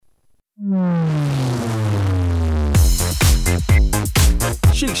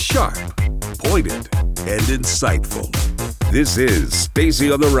She's sharp, pointed, and insightful. This is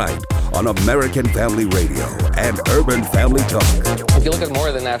Stacey on the Right on American Family Radio and Urban Family Talk. If you look at more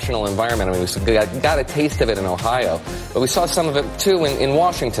of the national environment, I mean, we got a taste of it in Ohio, but we saw some of it, too, in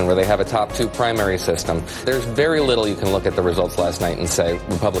Washington, where they have a top two primary system. There's very little you can look at the results last night and say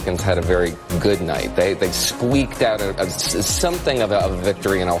Republicans had a very good night. They squeaked out something of a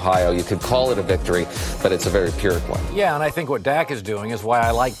victory in Ohio. You could call it a victory, but it's a very Pyrrhic one. Yeah, and I think what Dak is doing is why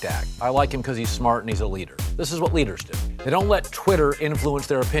I like Dak. I like him because he's smart and he's a leader. This is what leaders do. They don't let Twitter influence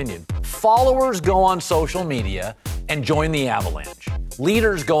their opinion. Followers go on social media and join the avalanche.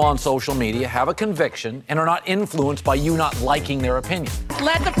 Leaders go on social media, have a conviction, and are not influenced by you not liking their opinion.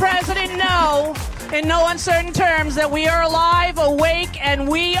 Let the president know in no uncertain terms that we are alive, awake, and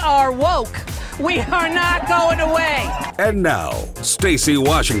we are woke. We are not going away. And now, Stacey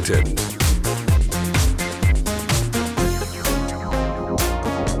Washington.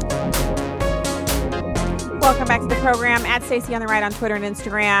 Welcome back to the program. At Stacey on the Right on Twitter and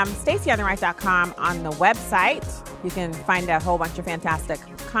Instagram. StaceyOnTheRight.com on the website. You can find a whole bunch of fantastic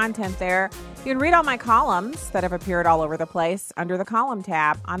content there. You can read all my columns that have appeared all over the place under the column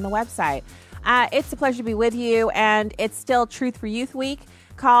tab on the website. It's a pleasure to be with you, and it's still Truth for Youth Week.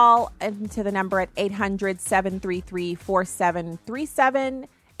 Call into the number at 800-733-4737,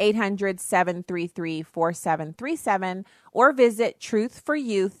 800-733-4737, or visit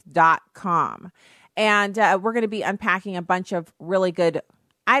truthforyouth.com. And we're going to be unpacking a bunch of really good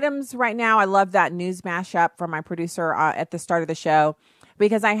items right now. I love that news mashup from my producer at the start of the show,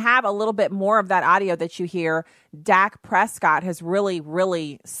 because I have a little bit more of that audio that you hear. Dak Prescott has really,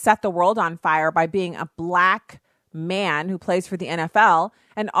 really set the world on fire by being a black man who plays for the NFL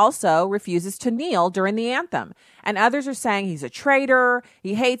and also refuses to kneel during the anthem. And others are saying he's a traitor,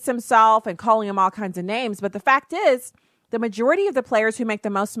 he hates himself, and calling him all kinds of names. But the fact is, the majority of the players who make the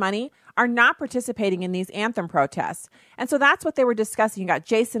most money are not participating in these anthem protests. And so that's what they were discussing. You got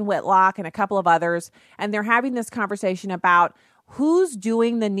Jason Whitlock and a couple of others, and they're having this conversation about who's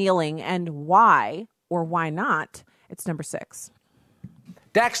doing the kneeling and why or why not. It's number 6.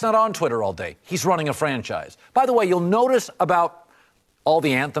 Dak's not on Twitter all day. He's running a franchise. By the way, you'll notice about all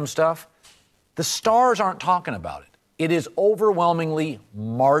the anthem stuff, the stars aren't talking about it. It is overwhelmingly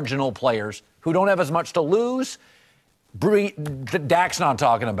marginal players who don't have as much to lose. Dak's not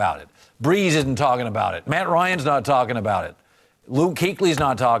talking about it. Breeze isn't talking about it. Matt Ryan's not talking about it. Luke Kuechly's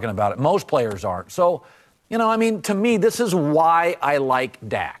not talking about it. Most players aren't. So, to me, this is why I like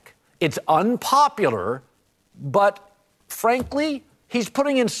Dak. It's unpopular, but frankly, he's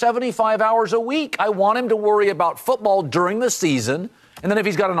putting in 75 hours a week. I want him to worry about football during the season, and then if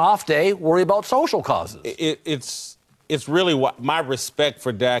he's got an off day, worry about social causes. It's really what my respect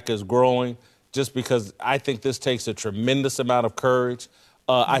for Dak is growing, just because I think this takes a tremendous amount of courage.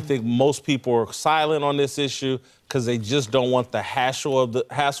 I think most people are silent on this issue because they just don't want the hassle of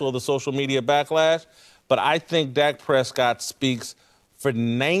the social media backlash. But I think Dak Prescott speaks for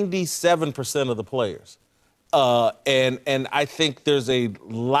 97% of the players. And I think there's a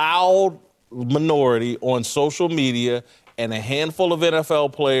loud minority on social media and a handful of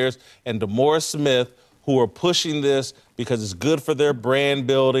NFL players and DeMaurice Smith who are pushing this because it's good for their brand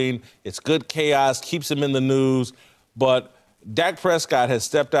building. It's good chaos, keeps them in the news. But Dak Prescott has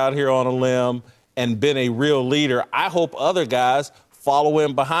stepped out here on a limb and been a real leader. I hope other guys follow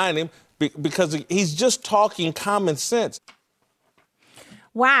him behind him because he's just talking common sense.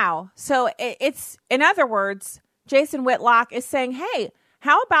 Wow. So it's, in other words, Jason Whitlock is saying, hey,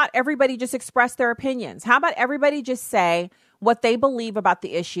 how about everybody just express their opinions? How about everybody just say what they believe about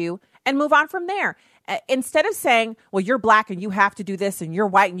the issue and move on from there? Instead of saying, well, you're black and you have to do this and you're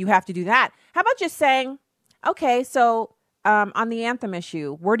white and you have to do that. How about just saying, okay, so on the anthem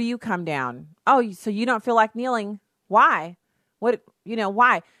issue, where do you come down? Oh, so you don't feel like kneeling. Why?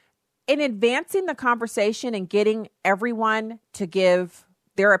 Why? In advancing the conversation and getting everyone to give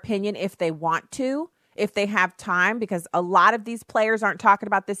their opinion if they want to, if they have time, because a lot of these players aren't talking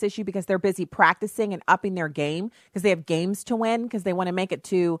about this issue because they're busy practicing and upping their game because they have games to win, because they want to make it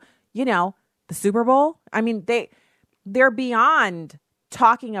to, the Super Bowl. I mean, they're beyond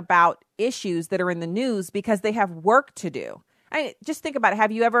talking about issues that are in the news because they have work to do. Just think about it.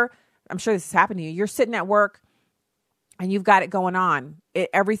 Have you ever, I'm sure this has happened to you, you're sitting at work and you've got it going on.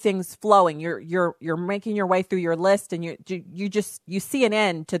 Everything's flowing. You're making your way through your list, and you see an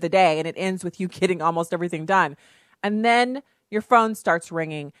end to the day, and it ends with you getting almost everything done. And then your phone starts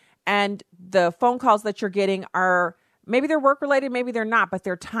ringing, and the phone calls that you're getting are, maybe they're work related, maybe they're not, but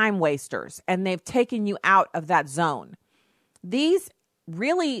they're time wasters, and they've taken you out of that zone. These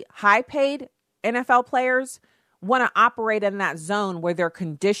really high paid NFL players want to operate in that zone where they're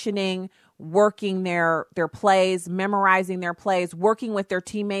conditioning, working their plays, memorizing their plays, working with their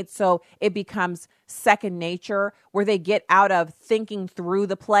teammates so it becomes second nature, where they get out of thinking through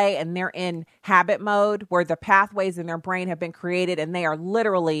the play and they're in habit mode, where the pathways in their brain have been created and they are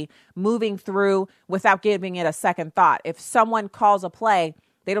literally moving through without giving it a second thought. If someone calls a play,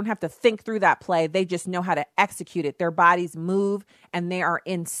 they don't have to think through that play. They just know how to execute it. Their bodies move and they are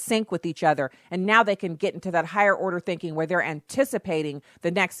in sync with each other. And now they can get into that higher order thinking where they're anticipating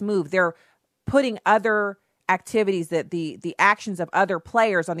the next move. They're putting other activities, that the actions of other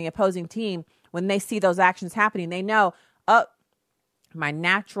players on the opposing team, when they see those actions happening, they know, oh, my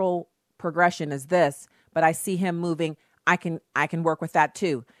natural progression is this, but I see him moving. I can work with that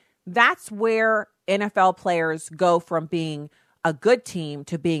too. That's where NFL players go from being a good team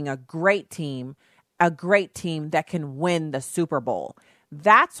to being a great team that can win the Super Bowl.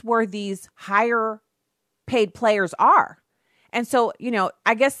 That's where these higher paid players are. And so,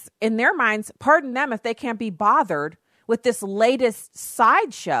 I guess in their minds, pardon them if they can't be bothered with this latest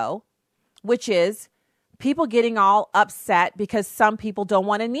sideshow, which is people getting all upset because some people don't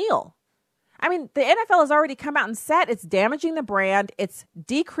want to kneel. I mean, the NFL has already come out and said it's damaging the brand. It's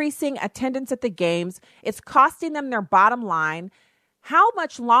decreasing attendance at the games. It's costing them their bottom line. How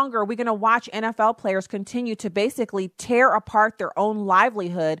much longer are we going to watch NFL players continue to basically tear apart their own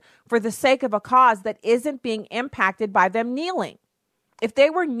livelihood for the sake of a cause that isn't being impacted by them kneeling? If they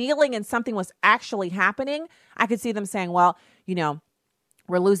were kneeling and something was actually happening, I could see them saying, well,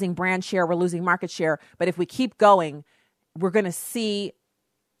 we're losing brand share, we're losing market share, but if we keep going, we're going to see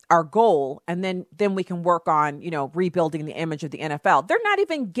our goal, and then we can work on, rebuilding the image of the NFL. They're not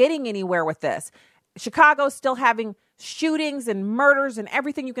even getting anywhere with this. Chicago's still having shootings and murders and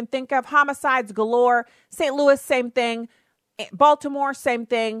everything you can think of, homicides galore. St. Louis, same thing. Baltimore, same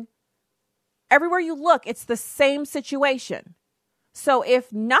thing. Everywhere you look, it's the same situation. So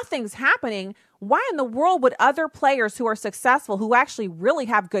if nothing's happening, why in the world would other players who are successful, who actually really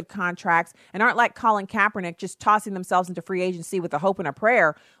have good contracts and aren't like Colin Kaepernick just tossing themselves into free agency with a hope and a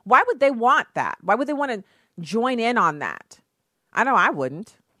prayer, why would they want that? Why would they want to join in on that? I know I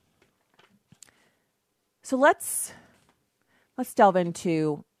wouldn't. So let's delve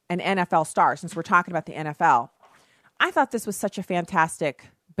into an NFL star, since we're talking about the NFL. I thought this was such a fantastic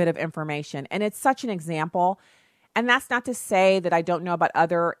bit of information, and it's such an example. And that's not to say that I don't know about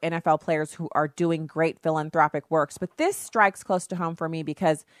other NFL players who are doing great philanthropic works, but this strikes close to home for me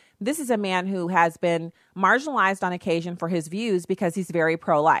because this is a man who has been marginalized on occasion for his views because he's very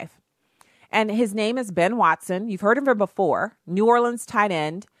pro-life. And his name is Ben Watson. You've heard of him before, New Orleans tight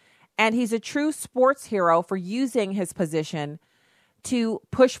end. And he's a true sports hero for using his position to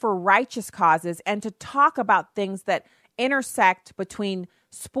push for righteous causes and to talk about things that intersect between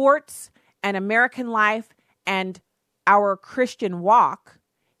sports and American life and our Christian walk.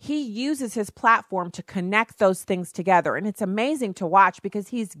 He uses his platform to connect those things together. And it's amazing to watch because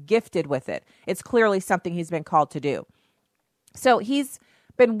he's gifted with it. It's clearly something he's been called to do. So he's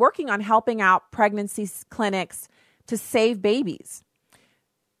been working on helping out pregnancy clinics to save babies.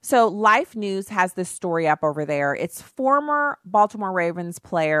 So Life News has this story up over there. It's former Baltimore Ravens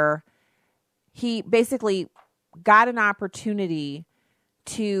player. He basically got an opportunity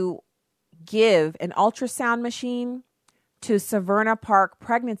to give an ultrasound machine to Severna Park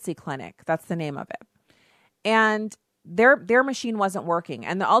Pregnancy Clinic. That's the name of it. And their machine wasn't working.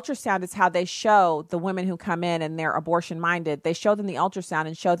 And the ultrasound is how they show the women who come in and they're abortion minded. They show them the ultrasound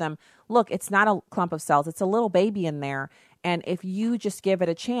and show them, look, it's not a clump of cells. It's a little baby in there. And if you just give it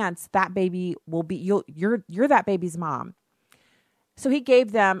a chance, that baby will be, you're that baby's mom. So he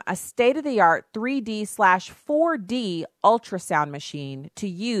gave them a state-of-the-art 3D/4D ultrasound machine to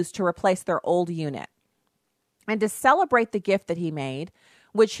use to replace their old unit. And to celebrate the gift that he made,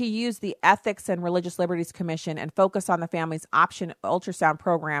 which he used the Ethics and Religious Liberties Commission and Focus on the Family's Option ultrasound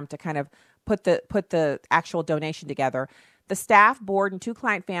program to kind of put the actual donation together. The staff, board, and 2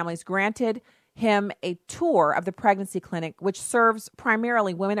 client families granted him a tour of the pregnancy clinic, which serves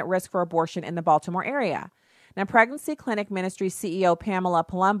primarily women at risk for abortion in the Baltimore area. Now, Pregnancy Clinic Ministries CEO Pamela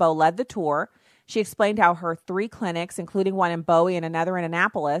Palumbo led the tour. She explained how her 3 clinics, including one in Bowie and another in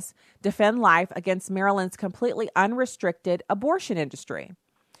Annapolis, defend life against Maryland's completely unrestricted abortion industry.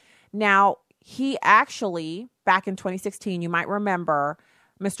 Now, he actually, back in 2016, you might remember,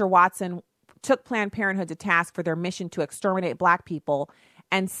 Mr. Watson took Planned Parenthood to task for their mission to exterminate Black people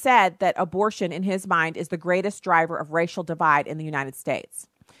and said that abortion, in his mind, is the greatest driver of racial divide in the United States.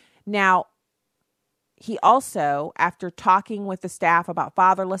 Now, he also, after talking with the staff about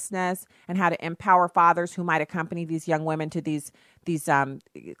fatherlessness and how to empower fathers who might accompany these young women to these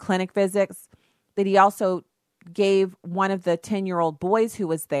clinic visits, that he also gave one of the 10-year-old boys who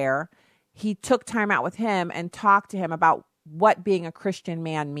was there, he took time out with him and talked to him about what being a Christian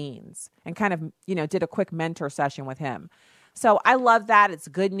man means and kind of, did a quick mentor session with him. So I love that. It's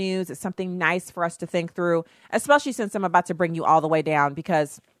good news. It's something nice for us to think through, especially since I'm about to bring you all the way down,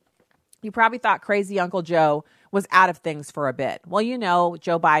 because you probably thought crazy Uncle Joe was out of things for a bit. Well,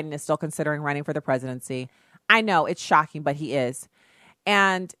 Joe Biden is still considering running for the presidency. I know it's shocking, but he is.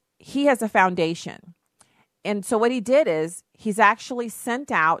 And he has a foundation. And so what he did is he's actually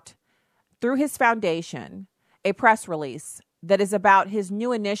sent out through his foundation a press release that is about his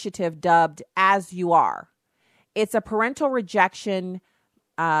new initiative dubbed As You Are. It's a parental rejection,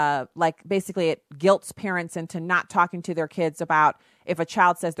 basically it guilts parents into not talking to their kids about if a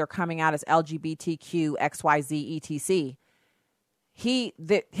child says they're coming out as LGBTQ, XYZ, etc.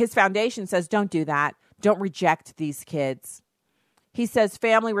 His foundation says, don't do that. Don't reject these kids. He says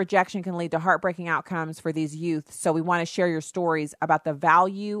family rejection can lead to heartbreaking outcomes for these youth. So we want to share your stories about the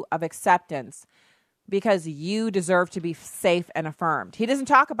value of acceptance because you deserve to be safe and affirmed. He doesn't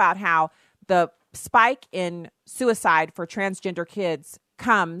talk about how the spike in suicide for transgender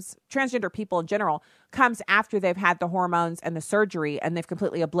people in general, comes after they've had the hormones and the surgery and they've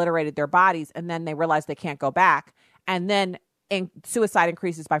completely obliterated their bodies, and then they realize they can't go back. And then suicide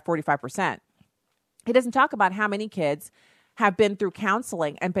increases by 45%. He doesn't talk about how many kids have been through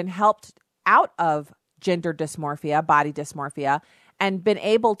counseling and been helped out of gender dysmorphia, body dysmorphia, and been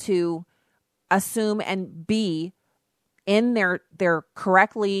able to assume and be in their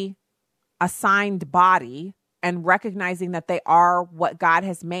correctly assigned body and recognizing that they are what God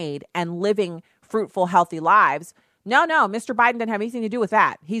has made and living fruitful, healthy lives. No, Mr. Biden didn't have anything to do with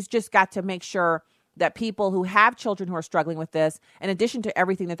that. He's just got to make sure that people who have children who are struggling with this, in addition to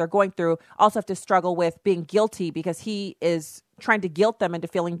everything that they're going through, also have to struggle with being guilty because he is trying to guilt them into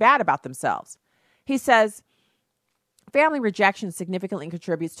feeling bad about themselves. He says, family rejection significantly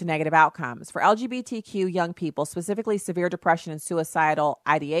contributes to negative outcomes. For LGBTQ young people, specifically severe depression and suicidal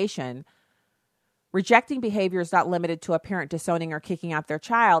ideation, rejecting behavior is not limited to a parent disowning or kicking out their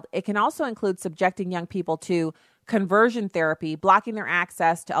child. It can also include subjecting young people to conversion therapy, blocking their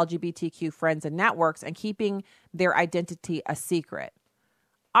access to LGBTQ friends and networks, and keeping their identity a secret.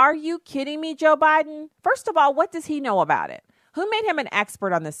 Are you kidding me, Joe Biden? First of all, what does he know about it? Who made him an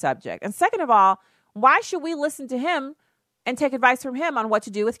expert on this subject? And second of all, why should we listen to him and take advice from him on what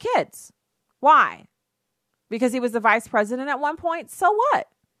to do with kids? Why? Because he was the vice president at one point? So what?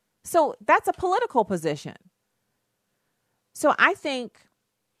 So that's a political position. So I think,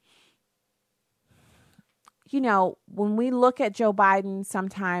 when we look at Joe Biden,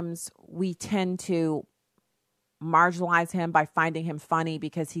 sometimes we tend to marginalize him by finding him funny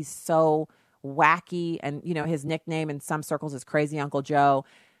because he's so wacky. And, his nickname in some circles is Crazy Uncle Joe.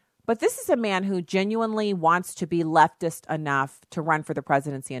 But this is a man who genuinely wants to be leftist enough to run for the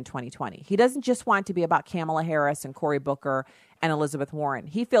presidency in 2020. He doesn't just want to be about Kamala Harris and Cory Booker and Elizabeth Warren.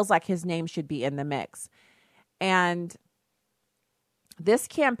 He feels like his name should be in the mix. And this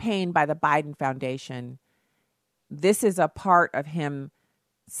campaign by the Biden Foundation, this is a part of him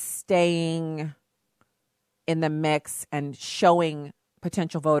staying in the mix and showing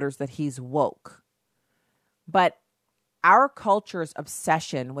potential voters that he's woke. But our culture's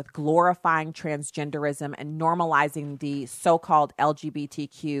obsession with glorifying transgenderism and normalizing the so-called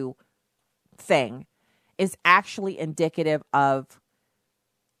LGBTQ thing is actually indicative of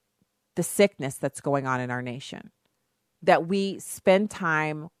the sickness that's going on in our nation. That we spend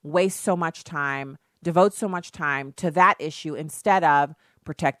time, waste so much time, devote so much time to that issue instead of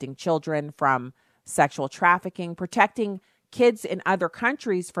protecting children from sexual trafficking, protecting kids in other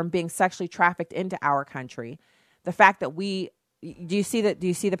countries from being sexually trafficked into our country. The fact that do you see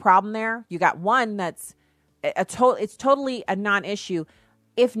the problem there? You got one that's it's totally a non-issue.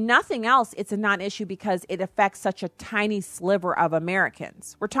 If nothing else, it's a non-issue because it affects such a tiny sliver of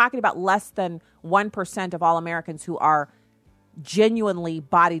Americans. We're talking about less than 1% of all Americans who are genuinely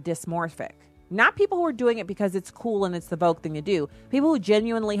body dysmorphic. Not people who are doing it because it's cool and it's the Vogue thing to do. People who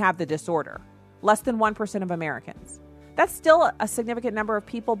genuinely have the disorder. Less than 1% of Americans. That's still a significant number of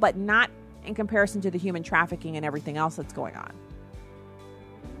people, but not in comparison to the human trafficking and everything else that's going on.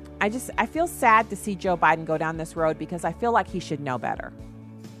 I feel sad to see Joe Biden go down this road because I feel like he should know better.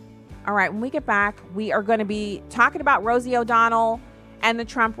 All right, when we get back, we are going to be talking about Rosie O'Donnell and the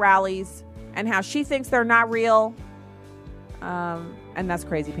Trump rallies and how she thinks they're not real. And that's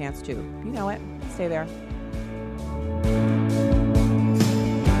crazy pants too. You know it. Stay there.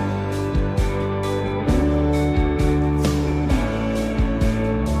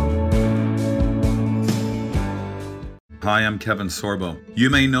 Hi, I'm Kevin Sorbo.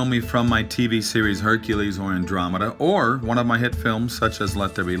 You may know me from my TV series Hercules or Andromeda, or one of my hit films such as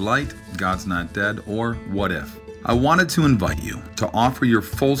Let There Be Light, God's Not Dead, or What If. I wanted to invite you to offer your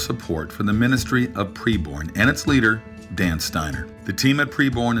full support for the ministry of Preborn and its leader, Dan Steiner. The team at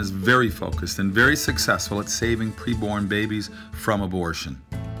Preborn is very focused and very successful at saving preborn babies from abortion.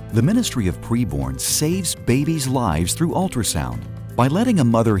 The ministry of Preborn saves babies' lives through ultrasound. By letting a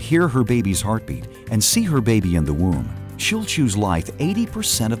mother hear her baby's heartbeat and see her baby in the womb, she'll choose life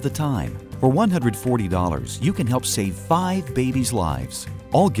 80% of the time. For $140, you can help save 5 babies' lives.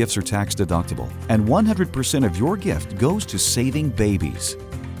 All gifts are tax deductible, and 100% of your gift goes to saving babies.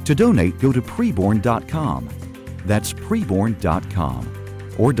 To donate, go to preborn.com. That's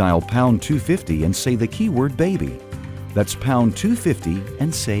preborn.com. Or dial pound 250 and say the keyword baby. That's pound 250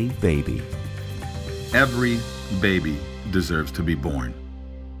 and say baby. Every baby deserves to be born.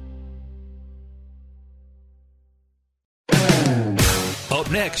 Up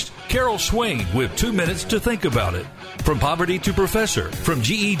next, Carol Swain with 2 minutes to think about it. From poverty to professor, from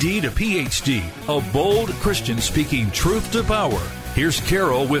GED to PhD, a bold Christian speaking truth to power. Here's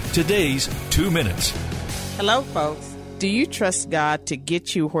Carol with today's 2 minutes. Hello, folks. Do you trust God to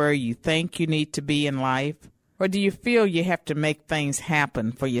get you where you think you need to be in life? Or do you feel you have to make things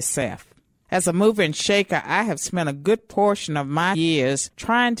happen for yourself? As a mover and shaker, I have spent a good portion of my years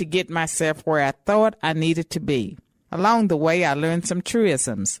trying to get myself where I thought I needed to be. Along the way, I learned some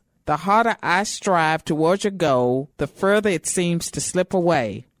truisms. The harder I strive towards a goal, the further it seems to slip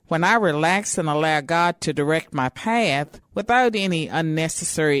away. When I relax and allow God to direct my path without any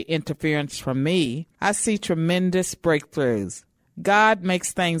unnecessary interference from me, I see tremendous breakthroughs. God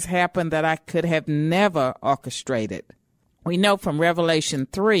makes things happen that I could have never orchestrated. We know from Revelation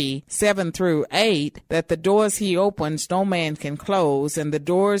 3:7-8, that the doors he opens no man can close, and the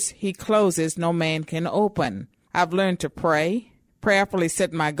doors he closes no man can open. I've learned to pray, prayerfully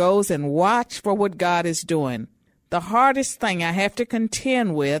set my goals, and watch for what God is doing. The hardest thing I have to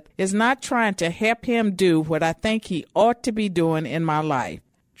contend with is not trying to help him do what I think he ought to be doing in my life.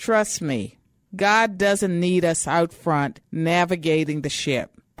 Trust me, God doesn't need us out front navigating the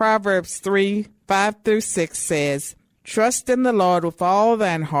ship. Proverbs 3:5-6 says, "Trust in the Lord with all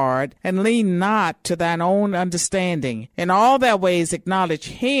thine heart, and lean not to thine own understanding. In all thy ways acknowledge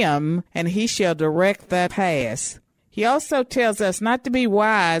him, and he shall direct thy paths." He also tells us not to be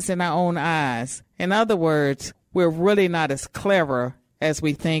wise in our own eyes. In other words, we're really not as clever as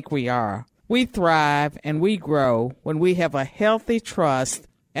we think we are. We thrive and we grow when we have a healthy trust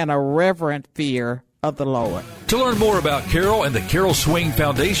and a reverent fear of the Lord. To learn more about Carol and the Carol Swain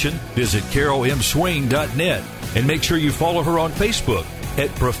Foundation, visit carolmswain.net and make sure you follow her on Facebook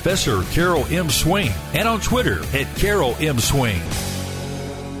at Professor Carol M. Swain and on Twitter at Carol M. Swain.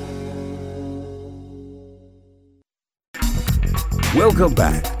 Welcome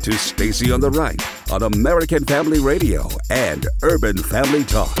back to Stacy on the Right on American Family Radio and Urban Family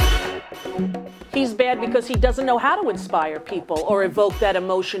Talk. He's bad because he doesn't know how to inspire people or evoke that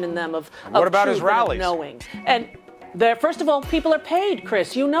emotion in them of What about truth his rallies? and of knowing. And first of all, people are paid,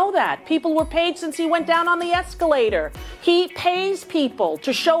 Chris. You know that. People were paid since he went down on the escalator. He pays people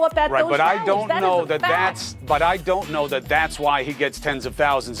to show up at those but rallies. I don't That know is a that fact. I don't know that that's why he gets tens of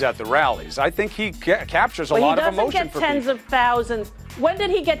thousands at the rallies. I think he captures a lot of emotion He doesn't for get tens people. of thousands. When did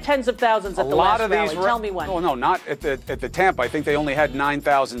he get tens of thousands at the last rally? Tell me when. Oh, no, not at the Tampa. I think they only had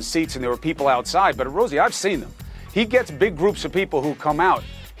 9,000 seats and there were people outside. But Rosie, I've seen them. He gets big groups of people who come out.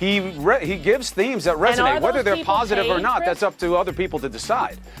 He gives themes that resonate. Whether they're positive or not, that's up to other people to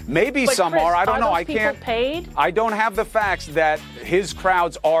decide. Maybe But some Chris, are. I don't know. those I can't. people paid? I don't have the facts that his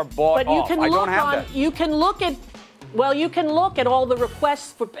crowds are bought But you off. can I look don't have on. that. You can look at. Well, you can look at all the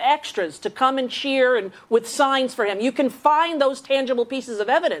requests for extras to come and cheer and with signs for him. You can find those tangible pieces of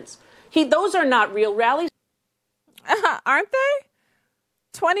evidence. Those are not real rallies. Aren't they?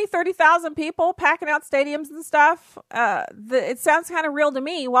 20, 30,000 people packing out stadiums and stuff. It sounds kind of real to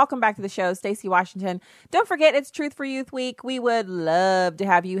me. Welcome back to the show, Stacey Washington. Don't forget, it's Truth for Youth Week. We would love to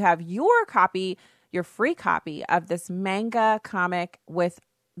have you have your copy, your free copy of this manga comic with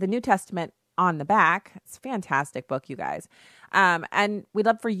the New Testament on the back. It's a fantastic book, you guys. And we'd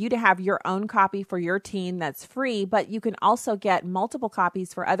love for you to have your own copy for your teen that's free, but you can also get multiple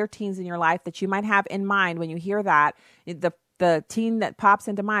copies for other teens in your life that you might have in mind when you hear that. The teen that pops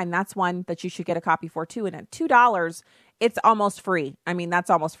into mind, that's one that you should get a copy for too. And at $2, it's almost free. I mean, that's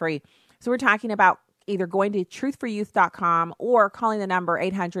almost free. So we're talking about either going to truthforyouth.com or calling the number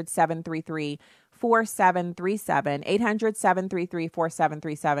 800-733-4737,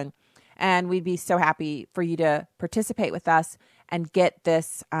 800-733-4737. And we'd be so happy for you to participate with us and get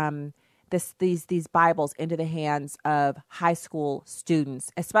this these Bibles into the hands of high school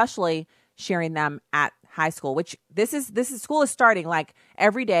students, especially sharing them at high school, which school is starting like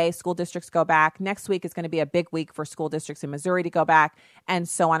every day. School districts go back. Next week is going to be a big week for school districts in Missouri to go back, and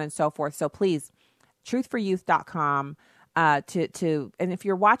so on and so forth. So please, truthforyouth.com and if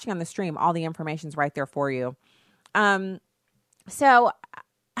you're watching on the stream, all the information's right there for you. So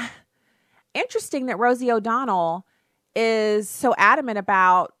interesting that Rosie O'Donnell is so adamant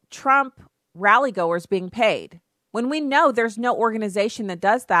about Trump rally goers being paid when we know there's no organization that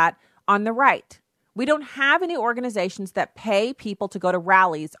does that on the right. We don't have any organizations that pay people to go to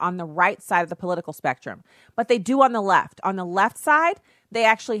rallies on the right side of the political spectrum, but they do on the left. On the left side, they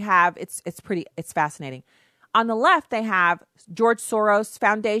actually have, it's fascinating. On the left, they have George Soros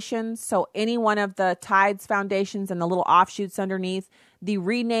foundations. So any one of the Tides foundations and the little offshoots underneath, the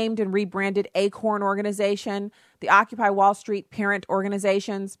renamed and rebranded Acorn organization, the Occupy Wall Street parent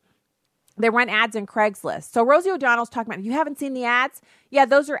organizations. They run ads in Craigslist. So Rosie O'Donnell's talking about, you haven't seen the ads? Yeah,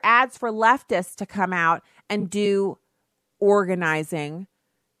 those are ads for leftists to come out and do organizing,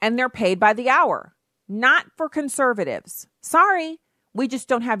 and they're paid by the hour, not for conservatives. Sorry, we just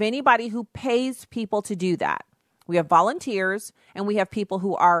don't have anybody who pays people to do that. We have volunteers, and we have people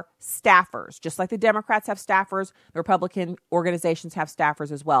who are staffers. Just like the Democrats have staffers, the Republican organizations have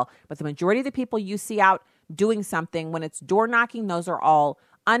staffers as well. But the majority of the people you see out doing something, when it's door knocking, those are all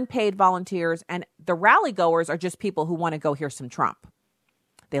unpaid volunteers, and the rally goers are just people who want to go hear some Trump.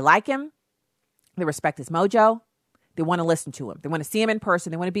 They like him. They respect his mojo. They want to listen to him. They want to see him in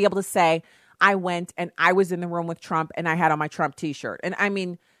person. They want to be able to say, I went and I was in the room with Trump and I had on my Trump t-shirt. And I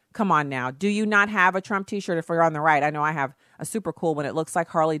mean, come on now. Do you not have a Trump t-shirt if you're on the right? I know I have a super cool one. It looks like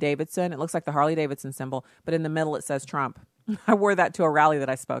Harley Davidson. It looks like the Harley Davidson symbol, but in the middle it says Trump. I wore that to a rally that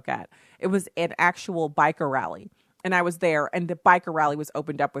I spoke at. It was an actual biker rally. And I was there, and the biker rally was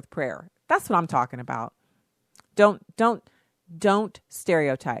opened up with prayer. That's what I'm talking about. Don't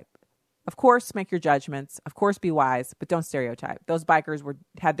stereotype. Of course, make your judgments. Of course, be wise, but don't stereotype. Those bikers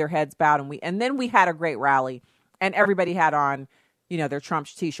had their heads bowed, and then we had a great rally, and everybody had on, their Trump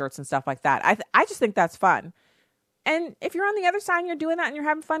t-shirts and stuff like that. I just think that's fun. And if you're on the other side and you're doing that and you're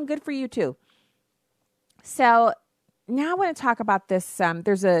having fun, good for you too. So now I want to talk about this.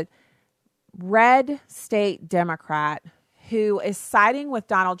 There's a red state Democrat who is siding with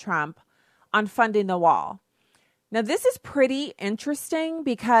Donald Trump on funding the wall. Now, this is pretty interesting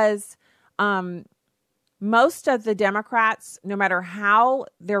because most of the Democrats, no matter how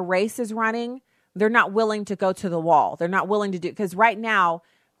their race is running, they're not willing to go to the wall. They're not willing to do, because right now,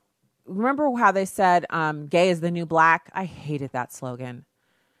 remember how they said gay is the new black? I hated that slogan.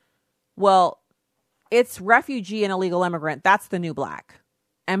 Well, it's refugee and illegal immigrant. That's the new black.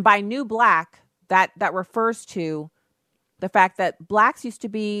 And by new black, that refers to the fact that blacks used to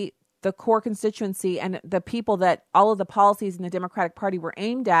be the core constituency and the people that all of the policies in the Democratic Party were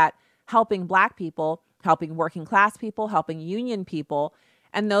aimed at helping black people, helping working class people, helping union people.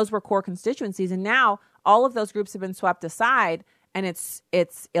 And those were core constituencies. And now all of those groups have been swept aside, and it's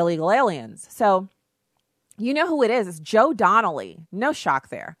illegal aliens. So you know who it is. It's Joe Donnelly. No shock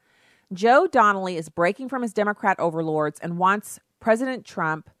there. Joe Donnelly is breaking from his Democrat overlords and wants President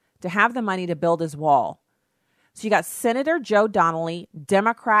Trump to have the money to build his wall. So you got Senator Joe Donnelly,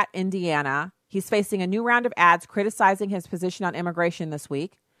 Democrat, Indiana. He's facing a new round of ads criticizing his position on immigration this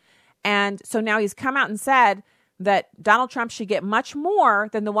week. And so now he's come out and said that Donald Trump should get much more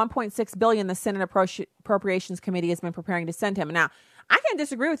than the $1.6 billion the Senate Appropriations Committee has been preparing to send him. And now, I can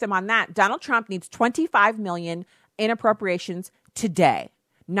disagree with him on that. Donald Trump needs $25 million in appropriations today.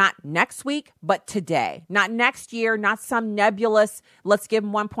 Not next week, but today. Not next year, not some nebulous, let's give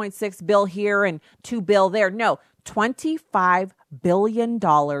him $1.6 billion here and $2 billion there. No, $25 billion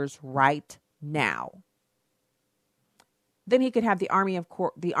right now. Then he could have the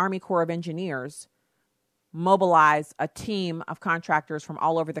Army Corps of Engineers mobilize a team of contractors from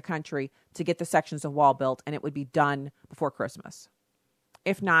all over the country to get the sections of wall built, and it would be done before Christmas,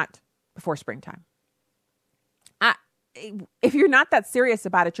 if not before springtime. If you're not that serious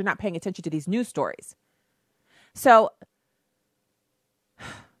about it, you're not paying attention to these news stories. So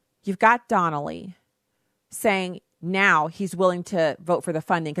you've got Donnelly saying now he's willing to vote for the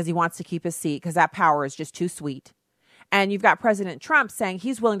funding because he wants to keep his seat because that power is just too sweet. And you've got President Trump saying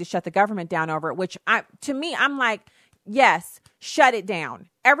he's willing to shut the government down over it, which to me, I'm like, yes, shut it down.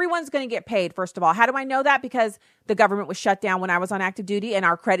 Everyone's going to get paid, first of all. How do I know that? Because the government was shut down when I was on active duty and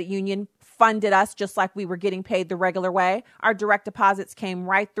our credit union funded us just like we were getting paid the regular way. Our direct deposits came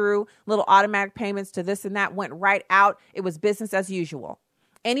right through, little automatic payments to this and that went right out. It was business as usual.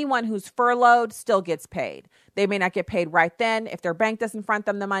 Anyone who's furloughed still gets paid. They may not get paid right then. If their bank doesn't front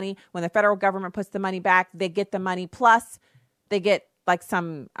them the money, when the federal government puts the money back, they get the money. Plus, they get like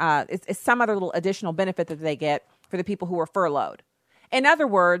it's some other little additional benefit that they get for the people who are furloughed. In other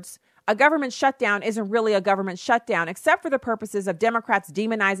words, a government shutdown isn't really a government shutdown, except for the purposes of Democrats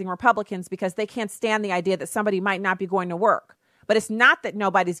demonizing Republicans because they can't stand the idea that somebody might not be going to work. But it's not that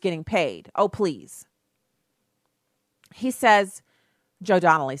nobody's getting paid. Oh, please. He says, Joe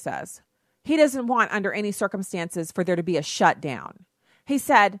Donnelly says, he doesn't want under any circumstances for there to be a shutdown. He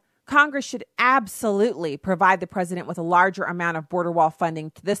said, Congress should absolutely provide the president with a larger amount of border wall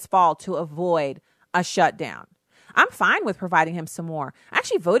funding this fall to avoid a shutdown. I'm fine with providing him some more. I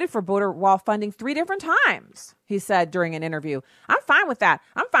actually voted for border wall funding 3 different times, he said during an interview. I'm fine with that.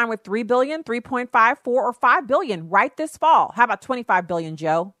 I'm fine with $3 billion, 3.5, 4, or $5 billion right this fall. How about $25 billion,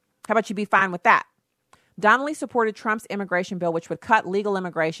 Joe? How about you be fine with that? Donnelly supported Trump's immigration bill, which would cut legal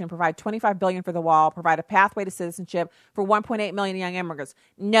immigration, provide $25 billion for the wall, provide a pathway to citizenship for 1.8 million young immigrants.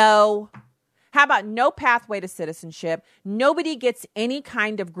 No. How about no pathway to citizenship? Nobody gets any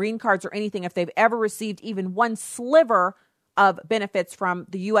kind of green cards or anything if they've ever received even one sliver of benefits from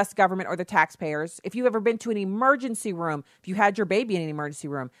the U.S. government or the taxpayers. If you've ever been to an emergency room, if you had your baby in an emergency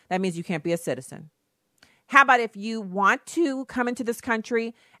room, that means you can't be a citizen. How about if you want to come into this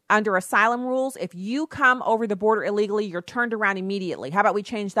country under asylum rules, if you come over the border illegally, you're turned around immediately. How about we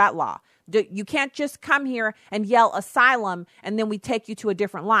change that law? You can't just come here and yell asylum and then we take you to a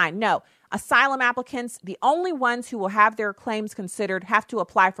different line. No. Asylum applicants, the only ones who will have their claims considered, have to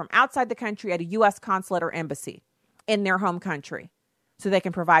apply from outside the country at a U.S. consulate or embassy in their home country so they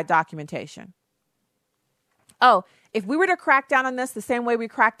can provide documentation. Oh, if we were to crack down on this the same way we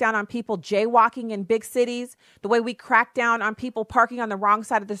crack down on people jaywalking in big cities, the way we crack down on people parking on the wrong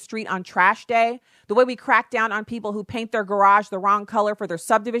side of the street on trash day, the way we crack down on people who paint their garage the wrong color for their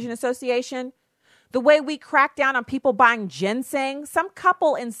subdivision association, the way we crack down on people buying ginseng. Some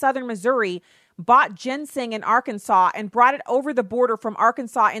couple in southern Missouri bought ginseng in Arkansas and brought it over the border from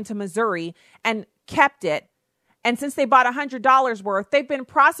Arkansas into Missouri and kept it. And since they bought $100 worth, they've been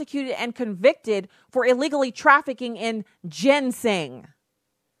prosecuted and convicted for illegally trafficking in ginseng.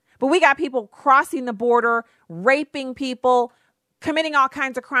 But we got people crossing the border, raping people, committing all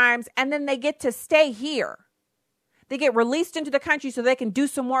kinds of crimes, and then they get to stay here. They get released into the country so they can do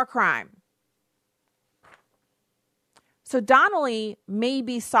some more crime. So Donnelly may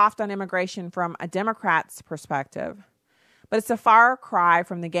be soft on immigration from a Democrat's perspective, but it's a far cry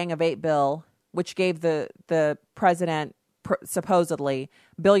from the Gang of Eight bill, which gave the president supposedly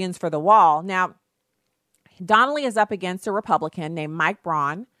billions for the wall. Now, Donnelly is up against a Republican named Mike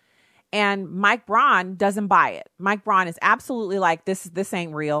Braun, and Mike Braun doesn't buy it. Mike Braun is absolutely like, this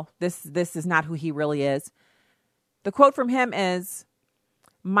ain't real. This is not who he really is. The quote from him is,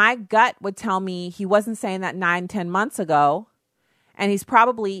 my gut would tell me he wasn't saying that 9-10 months ago, and he's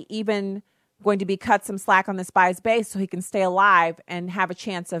probably even going to be cut some slack on this by his base so he can stay alive and have a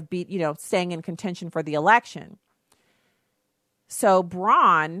chance of staying in contention for the election. So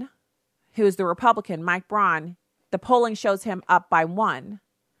Braun, who is the Republican, Mike Braun, the polling shows him up by 1.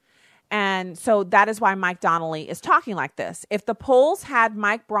 And so that is why Mike Donnelly is talking like this. If the polls had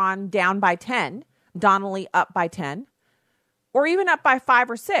Mike Braun down by 10, Donnelly up by 10, or even up by 5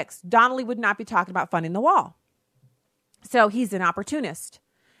 or 6, Donnelly would not be talking about funding the wall. So he's an opportunist.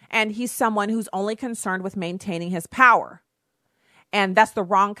 And he's someone who's only concerned with maintaining his power. And that's the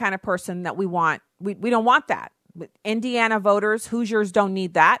wrong kind of person that we want. We don't want that. Indiana voters, Hoosiers don't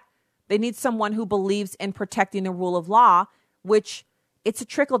need that. They need someone who believes in protecting the rule of law, which it's a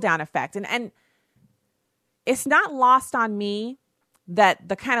trickle-down effect. And it's not lost on me that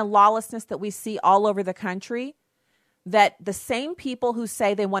the kind of lawlessness that we see all over the country, that the same people who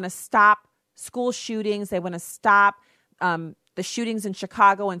say they want to stop school shootings, they want to stop the shootings in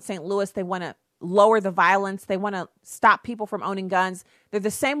Chicago and St. Louis, they want to lower the violence, they want to stop people from owning guns. They're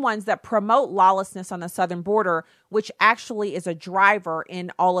the same ones that promote lawlessness on the southern border, which actually is a driver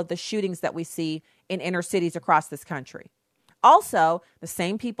in all of the shootings that we see in inner cities across this country. Also, the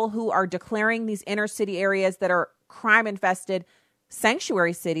same people who are declaring these inner city areas that are crime-infested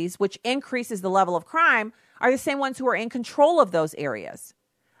sanctuary cities, which increases the level of crime, are the same ones who are in control of those areas.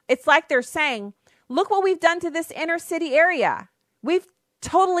 It's like they're saying, look what we've done to this inner city area. We've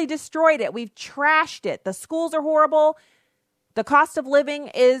totally destroyed it. We've trashed it. The schools are horrible. The cost of living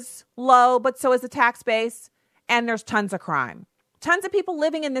is low, but so is the tax base. And there's tons of crime. Tons of people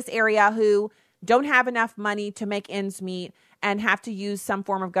living in this area who don't have enough money to make ends meet and have to use some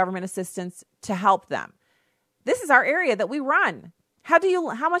form of government assistance to help them. This is our area that we run. How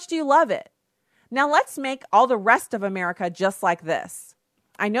much do you love it? Now let's make all the rest of America just like this.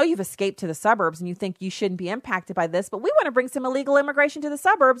 I know you've escaped to the suburbs and you think you shouldn't be impacted by this, but we want to bring some illegal immigration to the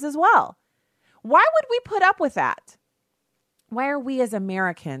suburbs as well. Why would we put up with that? Why are we as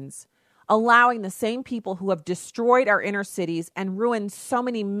Americans allowing the same people who have destroyed our inner cities and ruined so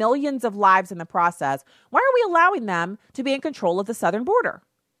many millions of lives in the process, why are we allowing them to be in control of the southern border?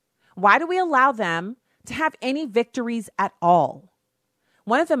 Why do we allow them to have any victories at all?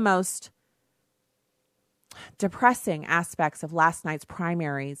 One of the most depressing aspects of last night's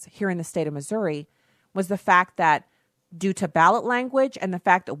primaries here in the state of Missouri was the fact that due to ballot language and the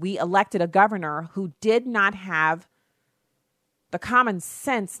fact that we elected a governor who did not have the common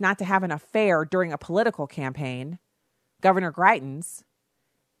sense not to have an affair during a political campaign, Governor Greitens,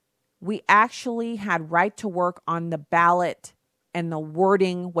 we actually had right to work on the ballot, and the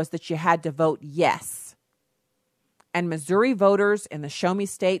wording was that you had to vote yes. And Missouri voters in the Show Me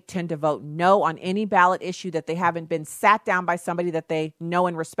State tend to vote no on any ballot issue that they haven't been sat down by somebody that they know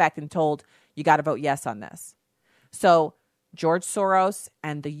and respect and told, you got to vote yes on this. So George Soros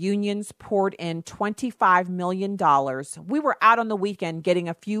and the unions poured in $25 million. We were out on the weekend getting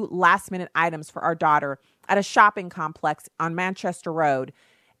a few last-minute items for our daughter at a shopping complex on Manchester Road,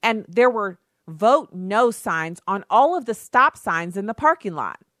 and there were vote no signs on all of the stop signs in the parking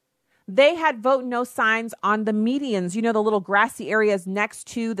lot. They had vote no signs on the medians, you know, the little grassy areas next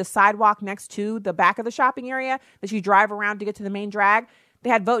to the sidewalk, next to the back of the shopping area that you drive around to get to the main drag. They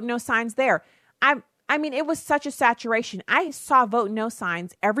had vote no signs there. I mean, it was such a saturation. I saw vote no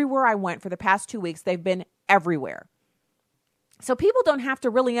signs everywhere I went for the past 2 weeks. They've been everywhere. So people don't have to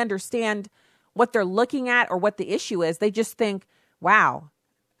really understand what they're looking at or what the issue is. They just think, wow,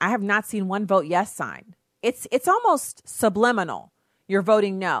 I have not seen one vote yes sign. It's almost subliminal. You're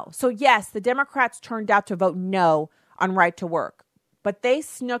voting no. So yes, the Democrats turned out to vote no on right to work, but they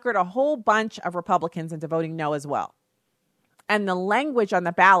snookered a whole bunch of Republicans into voting no as well. And the language on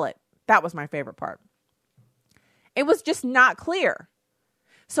the ballot, that was my favorite part. It was just not clear.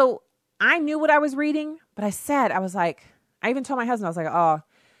 So I knew what I was reading, but I was like, I even told my husband, I was like, oh,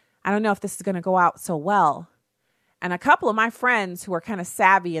 I don't know if this is going to go out so well. And a couple of my friends who are kind of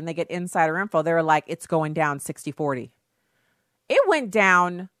savvy and they get insider info, they were like, it's going down 60-40. It went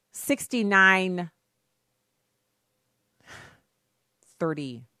down 69-30.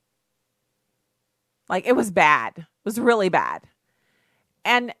 Like, it was bad. It was really bad.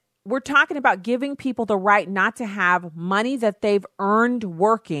 And we're talking about giving people the right not to have money that they've earned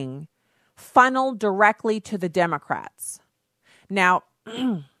working funneled directly to the Democrats. Now,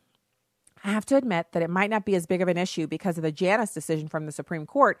 I have to admit that it might not be as big of an issue because of the Janus decision from the Supreme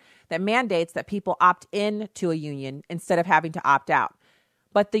Court that mandates that people opt in to a union instead of having to opt out.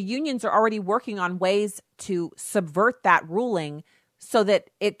 But the unions are already working on ways to subvert that ruling so that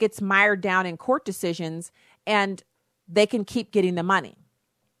it gets mired down in court decisions and they can keep getting the money.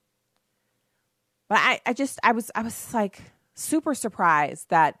 But I was like super surprised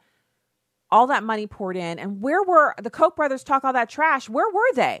that all that money poured in. And where were the Koch brothers talk all that trash? Where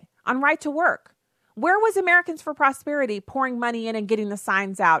were they on right to work? Where was Americans for Prosperity pouring money in and getting the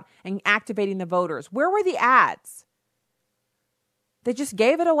signs out and activating the voters? Where were the ads? They just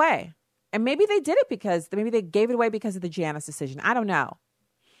gave it away. And maybe they did it because they gave it away because of the Janus decision. I don't know.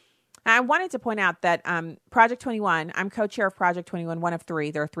 I wanted to point out that Project 21, I'm co-chair of Project 21, one of three.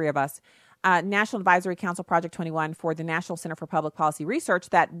 There are three of us. National Advisory Council Project 21 for the National Center for Public Policy Research,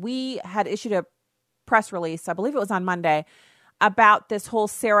 that we had issued a press release, I believe it was on Monday, about this whole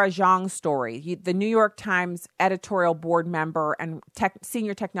Sarah Zhang story, the New York Times editorial board member and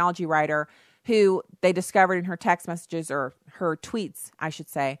senior technology writer who they discovered in her text messages, or her tweets, I should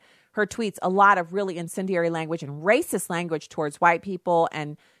say, a lot of really incendiary language and racist language towards white people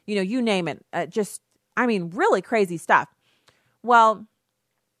and, you name it, really crazy stuff. Well,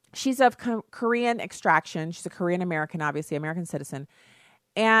 she's of Korean extraction. She's a Korean American, obviously, American citizen.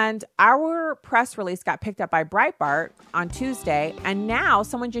 And our press release got picked up by Breitbart on Tuesday. And now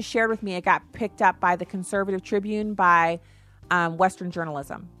someone just shared with me it got picked up by the Conservative Tribune, by Western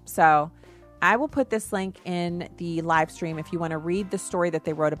Journalism. So I will put this link in the live stream if you want to read the story that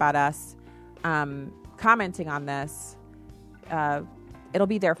they wrote about us, commenting on this. It'll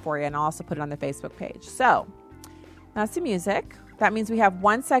be there for you, and I'll also put it on the Facebook page. So that's the music. That means we have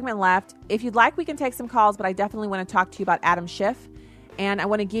one segment left. If you'd like, we can take some calls, but I definitely want to talk to you about Adam Schiff. And I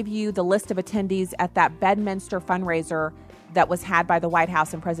want to give you the list of attendees at that Bedminster fundraiser that was had by the White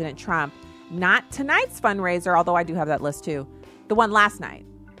House and President Trump. Not tonight's fundraiser, although I do have that list too. The one last night.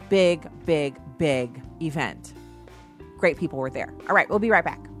 Big, big, big event. Great people were there. All right, we'll be right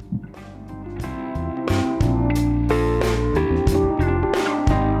back.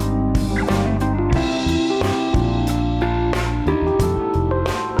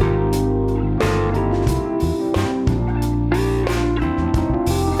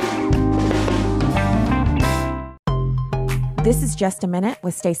 Just a Minute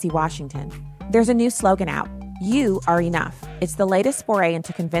with Stacey Washington. There's a new slogan out. You are enough. It's the latest foray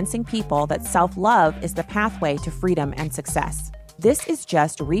into convincing people that self-love is the pathway to freedom and success. This is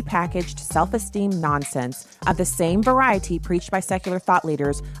just repackaged self-esteem nonsense of the same variety preached by secular thought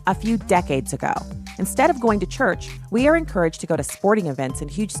leaders a few decades ago. Instead of going to church, we are encouraged to go to sporting events in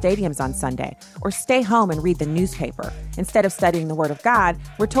huge stadiums on Sunday, or stay home and read the newspaper. Instead of studying the Word of God,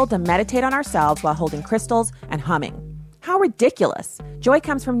 we're told to meditate on ourselves while holding crystals and humming. How ridiculous! Joy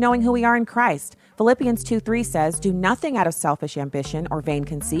comes from knowing who we are in Christ. Philippians 2:3 says, "Do nothing out of selfish ambition or vain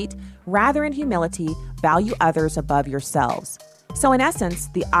conceit. Rather, in humility, value others above yourselves." So in essence,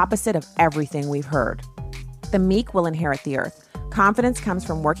 the opposite of everything we've heard. The meek will inherit the earth. Confidence comes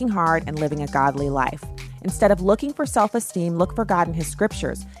from working hard and living a godly life. Instead of looking for self-esteem, look for God in His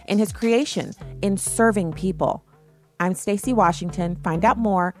scriptures, in His creation, in serving people. I'm Stacey Washington. Find out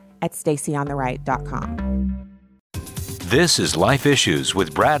more at StaceyOnTheRight.com. This is Life Issues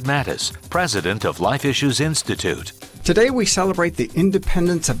with Brad Mattis, president of Life Issues Institute. Today we celebrate the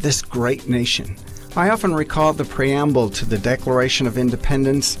independence of this great nation. I often recall the preamble to the Declaration of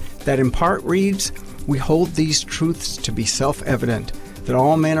Independence that in part reads, "We hold these truths to be self-evident, that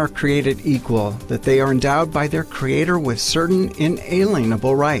all men are created equal, that they are endowed by their Creator with certain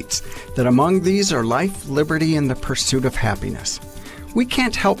inalienable rights, that among these are life, liberty, and the pursuit of happiness." We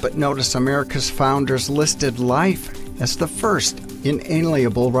can't help but notice America's founders listed life as the first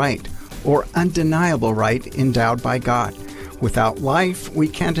inalienable right, or undeniable right endowed by God. Without life, we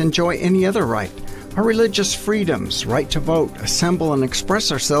can't enjoy any other right. Our religious freedoms, right to vote, assemble, and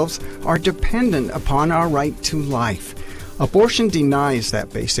express ourselves are dependent upon our right to life. Abortion denies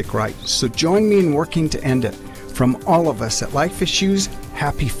that basic right, so join me in working to end it. From all of us at Life Issues,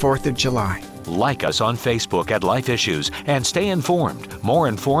 happy 4th of July. Like us on Facebook at Life Issues and stay informed, more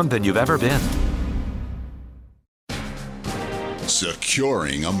informed than you've ever been.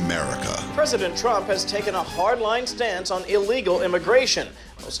 Securing America. President Trump has taken a hardline stance on illegal immigration,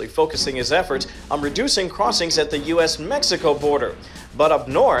 mostly focusing his efforts on reducing crossings at the U.S.-Mexico border. But up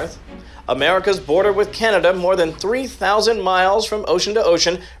north, America's border with Canada, more than 3,000 miles from ocean to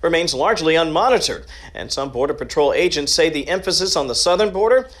ocean, remains largely unmonitored. And some Border Patrol agents say the emphasis on the southern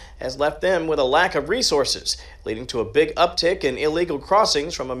border has left them with a lack of resources, leading to a big uptick in illegal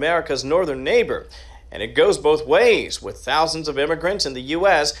crossings from America's northern neighbor. And it goes both ways, with thousands of immigrants in the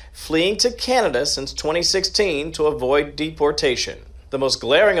U.S. fleeing to Canada since 2016 to avoid deportation. The most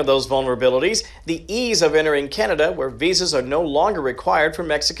glaring of those vulnerabilities, the ease of entering Canada, where visas are no longer required for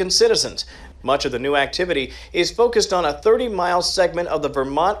Mexican citizens. Much of the new activity is focused on a 30-mile segment of the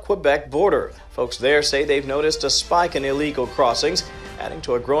Vermont-Quebec border. Folks there say they've noticed a spike in illegal crossings, adding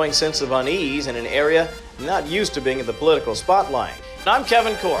to a growing sense of unease in an area not used to being in the political spotlight. I'm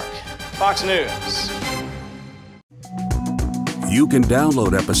Kevin Cork, Fox News. You can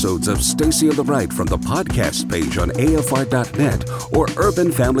download episodes of Stacey on the Right from the podcast page on AFR.net or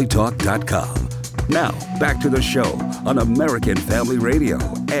UrbanFamilyTalk.com. Now, back to the show on American Family Radio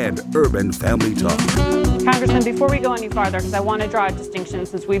and Urban Family Talk. Congressman, before we go any farther, because I want to draw a distinction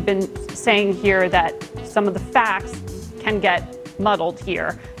since we've been saying here that some of the facts can get muddled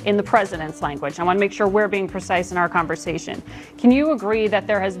here in the president's language. I want to make sure we're being precise in our conversation. Can you agree that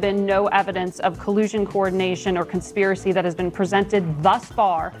there has been no evidence of collusion, coordination, or conspiracy that has been presented thus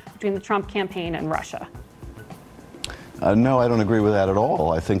far between the Trump campaign and Russia? No, I don't agree with that at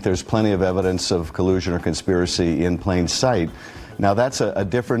all. I think there's plenty of evidence of collusion or conspiracy in plain sight. Now, that's a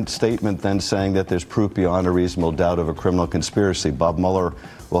different statement than saying that there's proof beyond a reasonable doubt of a criminal conspiracy. Bob Mueller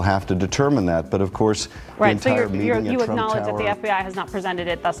will have to determine that. But of course, right. The entire So you Trump acknowledge Tower, that the FBI has not presented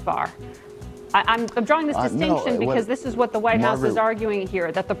it thus far. I'm drawing this distinction because this is what the White House is arguing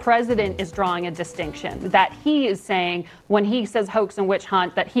here, that the president is drawing a distinction, that he is saying when he says hoax and witch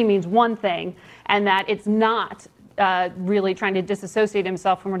hunt, that he means one thing, and that it's not really trying to disassociate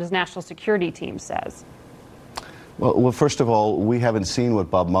himself from what his national security team says. Well, first of all, we haven't seen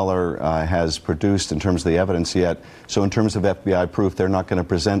what Bob Mueller has produced in terms of the evidence yet. So in terms of FBI proof, they're not going to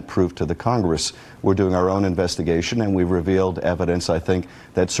present proof to the Congress. We're doing our own investigation, and we've revealed evidence, I think,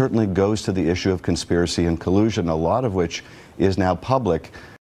 that certainly goes to the issue of conspiracy and collusion, a lot of which is now public.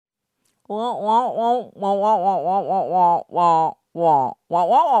 Yeah,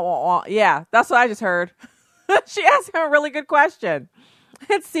 that's what I just heard. She asked him a really good question.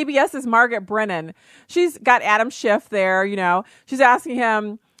 It's CBS's Margaret Brennan. She's got Adam Schiff there, you know. She's asking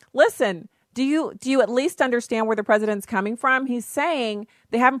him, listen, do you at least understand where the president's coming from? He's saying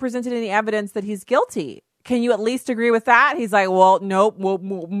they haven't presented any evidence that he's guilty. Can you at least agree with that? He's like, well, nope,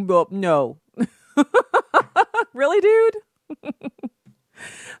 no. Really, dude?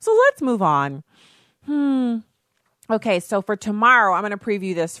 So let's move on. Okay, so for tomorrow, I'm going to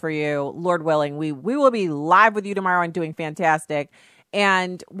preview this for you, Lord willing. We will be live with you tomorrow and doing fantastic.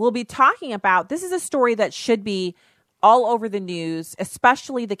 And we'll be talking about, this is a story that should be all over the news,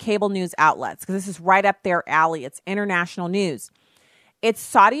 especially the cable news outlets, because this is right up their alley. It's international news. It's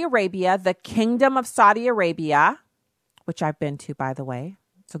Saudi Arabia, the Kingdom of Saudi Arabia, which I've been to, by the way.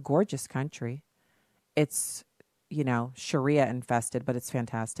 It's a gorgeous country. It's, Sharia infested, but it's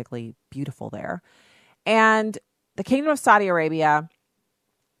fantastically beautiful there. And the Kingdom of Saudi Arabia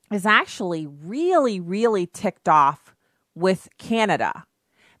is actually really, really ticked off with Canada.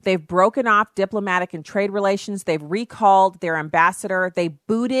 They've broken off diplomatic and trade relations. They've recalled their ambassador. They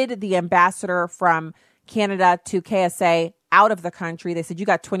booted the ambassador from Canada to KSA out of the country. They said, you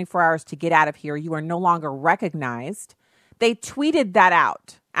got 24 hours to get out of here. You are no longer recognized. They tweeted that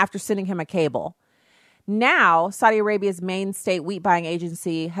out after sending him a cable. Now, Saudi Arabia's main state wheat buying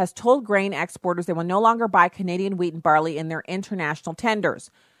agency has told grain exporters they will no longer buy Canadian wheat and barley in their international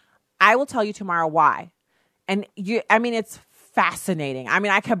tenders. I will tell you tomorrow why. And it's fascinating.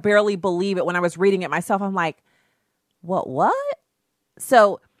 I could barely believe it when I was reading it myself. I'm like, what?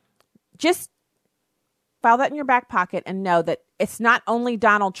 So just file that in your back pocket and know that it's not only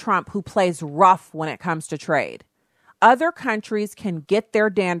Donald Trump who plays rough when it comes to trade. Other countries can get their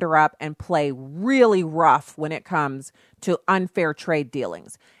dander up and play really rough when it comes to unfair trade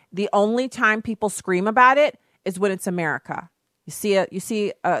dealings. The only time people scream about it is when it's America. You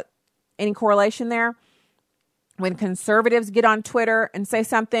see any correlation there? When conservatives get on Twitter and say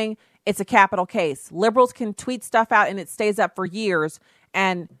something, it's a capital case. Liberals can tweet stuff out and it stays up for years.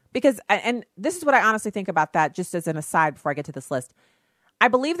 And this is what I honestly think about that, just as an aside before I get to this list. I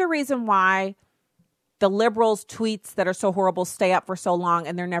believe the reason why the liberals' tweets that are so horrible stay up for so long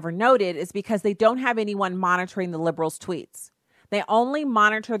and they're never noted is because they don't have anyone monitoring the liberals' tweets. They only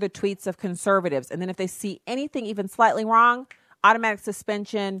monitor the tweets of conservatives. And then if they see anything even slightly wrong, automatic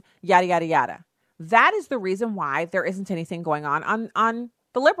suspension, yada, yada, yada. That is the reason why there isn't anything going on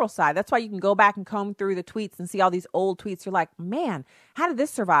the liberal side. That's why you can go back and comb through the tweets and see all these old tweets. You're like, man, how did this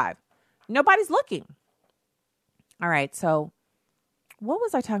survive? Nobody's looking. All right, so what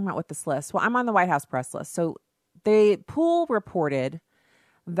was I talking about with this list? Well, I'm on the White House press list. So Pool reported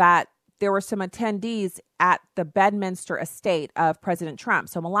that there were some attendees at the Bedminster estate of President Trump.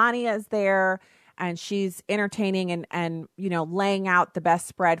 So Melania is there and she's entertaining and laying out the best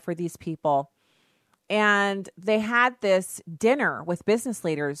spread for these people. And they had this dinner with business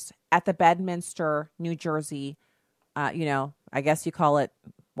leaders at the Bedminster, New Jersey. I guess you call it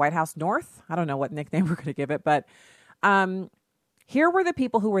White House North. I don't know what nickname we're going to give it, but here were the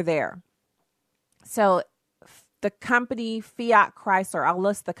people who were there. So the company Fiat Chrysler, I'll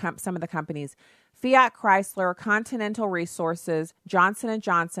list some of the companies. Fiat Chrysler, Continental Resources, Johnson &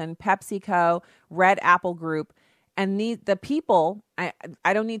 Johnson, PepsiCo, Red Apple Group. And the people, I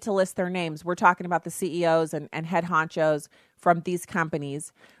don't need to list their names. We're talking about the CEOs and head honchos from these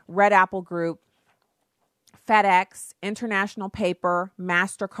companies. Red Apple Group, FedEx, International Paper,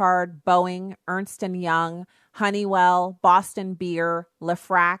 MasterCard, Boeing, Ernst & Young, Honeywell, Boston Beer,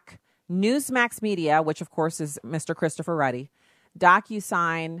 Lefrak, Newsmax Media, which of course is Mr. Christopher Ruddy,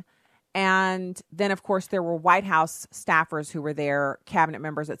 DocuSign, and then of course there were White House staffers who were there, cabinet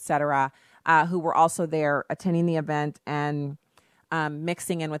members, etc., who were also there attending the event and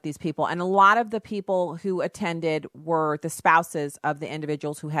mixing in with these people. And a lot of the people who attended were the spouses of the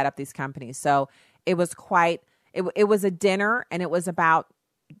individuals who head up these companies. So it was it was a dinner, and it was about,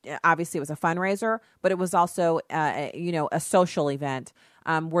 obviously it was a fundraiser, but it was also, a social event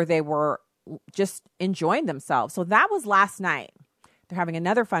where they were just enjoying themselves. So that was last night. They're having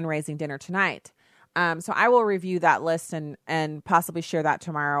another fundraising dinner tonight. So I will review that list and possibly share that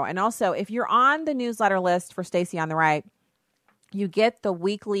tomorrow. And also, if you're on the newsletter list for Stacey on the Right, you get the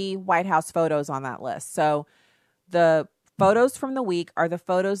weekly White House photos on that list. So the photos from the week are the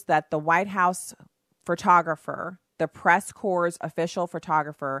photos that the White House photographer, the press corps' official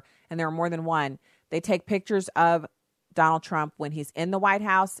photographer, and there are more than one, they take pictures of Donald Trump when he's in the White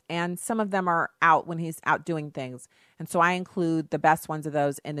House, and some of them are out when he's out doing things. And so I include the best ones of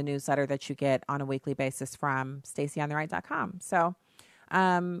those in the newsletter that you get on a weekly basis from StaceyOnTheRight.com. So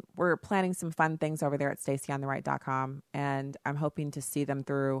we're planning some fun things over there at StaceyOnTheRight.com, and I'm hoping to see them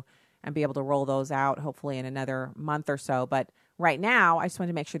through and be able to roll those out hopefully in another month or so. But right now, I just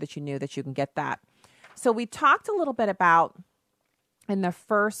wanted to make sure that you knew that you can get that. So we talked a little bit about, in the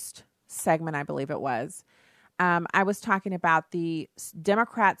first segment, I believe it was, I was talking about the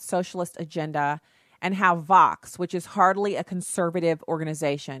Democrat socialist agenda and how Vox, which is hardly a conservative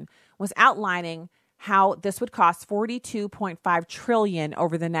organization, was outlining how this would cost $42.5 trillion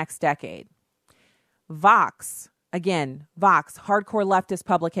over the next decade. Vox again, Vox, hardcore leftist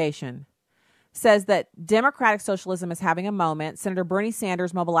publication, says that democratic socialism is having a moment. Senator Bernie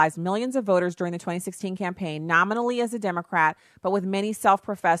Sanders mobilized millions of voters during the 2016 campaign, nominally as a Democrat, but with many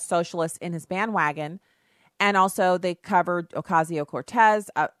self-professed socialists in his bandwagon. And also they covered Ocasio-Cortez,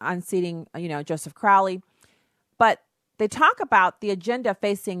 unseating, Joseph Crowley. But they talk about the agenda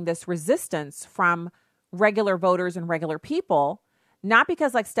facing this resistance from regular voters and regular people, not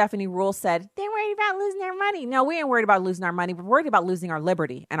because, like Stephanie Ruhle said, they're worried about losing their money. No, we ain't worried about losing our money. We're worried about losing our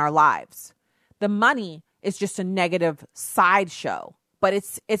liberty and our lives. The money is just a negative sideshow, but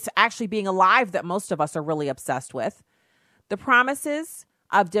it's actually being alive that most of us are really obsessed with. The promises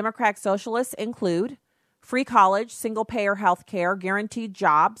of Democratic socialists include free college, single-payer health care, guaranteed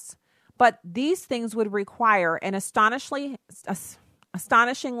jobs, but these things would require an astonishingly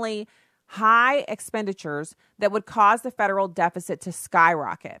high expenditures that would cause the federal deficit to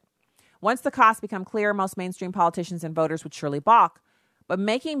skyrocket. Once the costs become clear, most mainstream politicians and voters would surely balk. But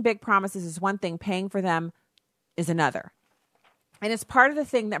making big promises is one thing, paying for them is another. And it's part of the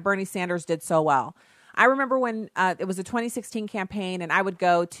thing that Bernie Sanders did so well. I remember when it was a 2016 campaign, and I would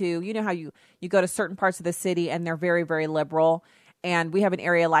go to, how you go to certain parts of the city and they're very, very liberal. And we have an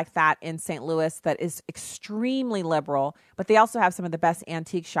area like that in St. Louis that is extremely liberal, but they also have some of the best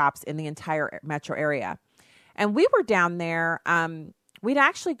antique shops in the entire metro area. And we were down there. We'd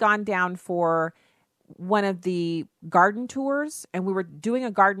actually gone down for one of the garden tours, and we were doing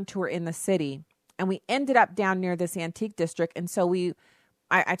a garden tour in the city, and we ended up down near this antique district. And so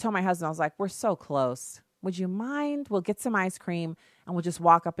I told my husband, I was like, we're so close. Would you mind? We'll get some ice cream and we'll just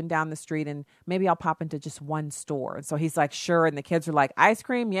walk up and down the street, and maybe I'll pop into just one store. And so he's like, sure. And the kids are like, ice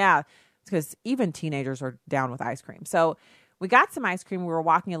cream? Yeah. Because even teenagers are down with ice cream. So we got some ice cream. We were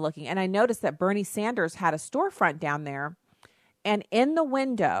walking and looking, and I noticed that Bernie Sanders had a storefront down there. And in the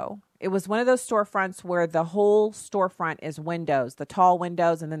window, it was one of those storefronts where the whole storefront is windows, the tall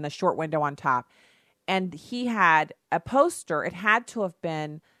windows, and then the short window on top. And he had a poster. It had to have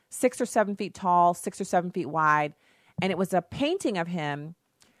been 6 or 7 feet tall, 6 or 7 feet wide. And it was a painting of him,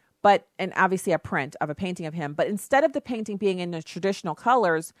 and obviously a print of a painting of him. But instead of the painting being in the traditional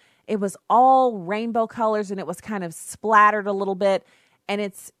colors, it was all rainbow colors, and it was kind of splattered a little bit. And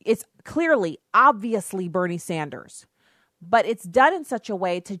it's clearly, obviously Bernie Sanders. But it's done in such a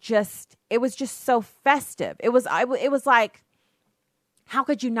way it was just so festive. It was like, how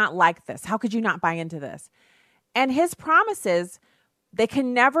could you not like this? How could you not buy into this? And his promises, they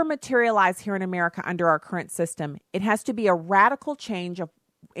can never materialize here in America under our current system. It has to be a radical change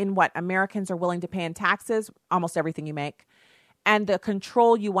in what Americans are willing to pay in taxes, almost everything you make, and the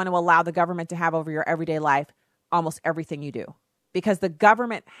control you want to allow the government to have over your everyday life, almost everything you do. Because the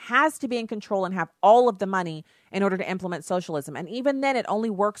government has to be in control and have all of the money in order to implement socialism. And even then, it only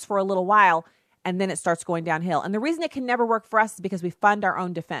works for a little while, and then it starts going downhill. And the reason it can never work for us is because we fund our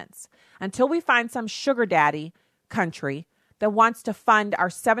own defense. Until we find some sugar daddy country that wants to fund our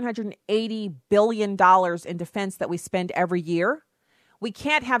 $780 billion in defense that we spend every year, we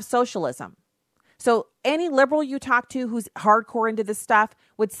can't have socialism. So any liberal you talk to who's hardcore into this stuff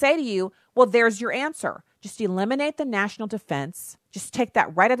would say to you, well, there's your answer. Just eliminate the national defense. Just take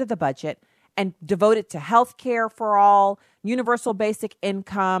that right out of the budget and devote it to health care for all, universal basic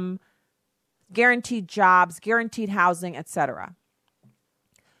income, guaranteed jobs, guaranteed housing, etc.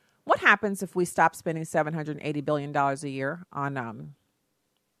 What happens if we stop spending $780 billion a year on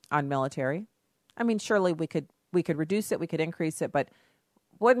military? I mean, surely we could reduce it, we could increase it, but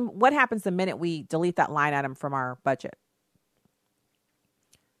what happens the minute we delete that line item from our budget?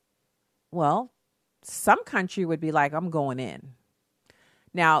 Well, some country would be like, I'm going in.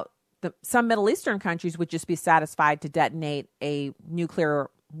 Now, some Middle Eastern countries would just be satisfied to detonate a nuclear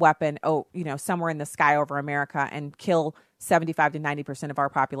weapon, somewhere in the sky over America and kill 75 to 90% of our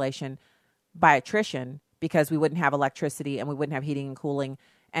population by attrition because we wouldn't have electricity and we wouldn't have heating and cooling.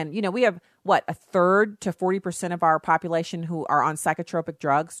 And, we have, a third to 40% of our population who are on psychotropic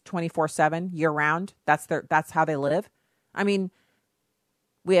drugs 24/7 year round. That's how they live. I mean,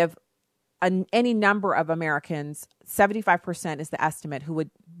 we have any number of Americans, 75% is the estimate, who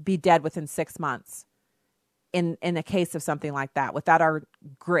would be dead within 6 months in the case of something like that without our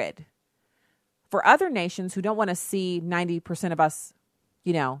grid. For other nations who don't want to see 90% of us,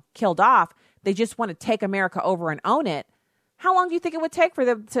 killed off, they just want to take America over and own it. How long do you think it would take for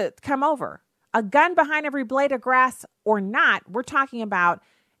them to come over? A gun behind every blade of grass or not, we're talking about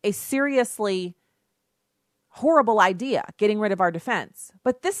a seriously horrible idea, getting rid of our defense.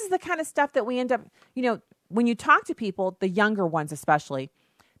 But this is the kind of stuff that we end up, when you talk to people, the younger ones especially,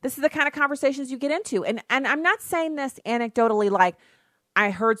 this is the kind of conversations you get into. And I'm not saying this anecdotally like, I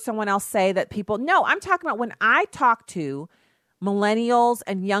heard someone else say that no, I'm talking about when I talk to millennials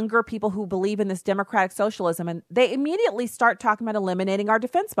and younger people who believe in this democratic socialism, and they immediately start talking about eliminating our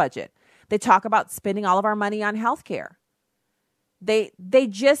defense budget. They talk about spending all of our money on healthcare. They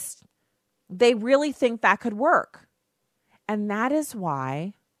really think that could work. And that is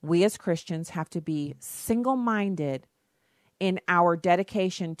why we as Christians have to be single-minded in our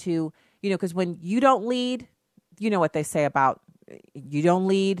dedication to, because when you don't lead, you know what they say about you don't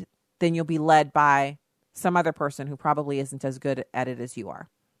lead, then you'll be led by some other person who probably isn't as good at it as you are.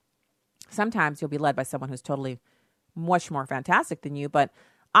 Sometimes you'll be led by someone who's totally much more fantastic than you, but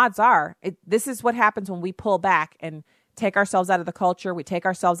odds are this is what happens when we pull back and take ourselves out of the culture. We take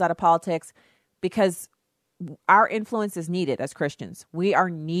ourselves out of politics because our influence is needed as Christians. We are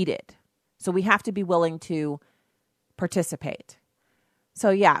needed. So we have to be willing to participate. So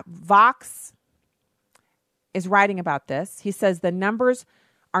yeah, Vox is writing about this. He says the numbers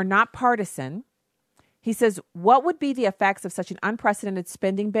are not partisan. He says, what would be the effects of such an unprecedented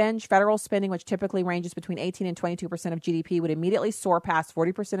spending binge? Federal spending, which typically ranges between 18 and 22% of GDP, would immediately soar past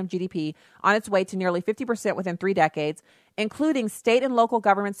 40% of GDP on its way to nearly 50% within 3 decades, including state and local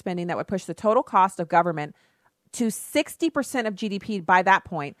government spending that would push the total cost of government to 60% of GDP by that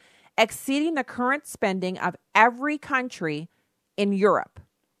point, exceeding the current spending of every country in Europe.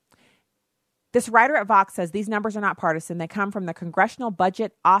 This writer at Vox says these numbers are not partisan. They come from the Congressional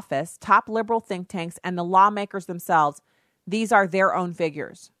Budget Office, top liberal think tanks, and the lawmakers themselves. These are their own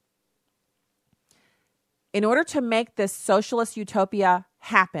figures. In order to make this socialist utopia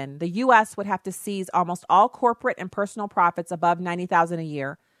happen, the U.S. would have to seize almost all corporate and personal profits above $90,000 a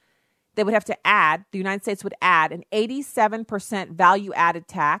year. They would have to the United States would add an 87% value-added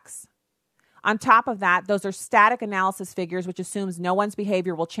tax. On top of that, those are static analysis figures, which assumes no one's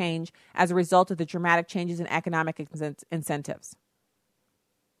behavior will change as a result of the dramatic changes in economic incentives.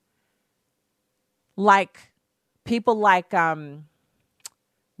 Like people like Jeff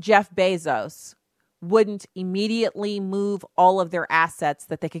Bezos wouldn't immediately move all of their assets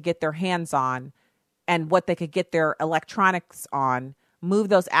that they could get their hands on and what they could get their electronics on, move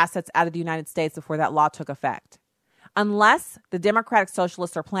those assets out of the United States before that law took effect. Unless the Democratic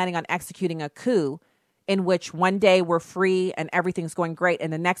Socialists are planning on executing a coup in which one day we're free and everything's going great,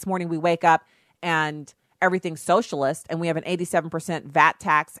 and the next morning we wake up and everything's socialist and we have an 87% VAT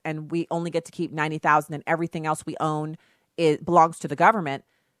tax and we only get to keep $90,000 and everything else we own belongs to the government.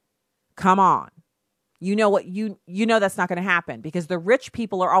 Come on. You know what? You know that's not going to happen because the rich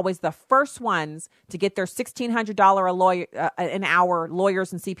people are always the first ones to get their $1,600 an hour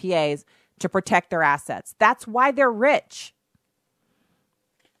lawyers and CPAs to protect their assets. That's why they're rich.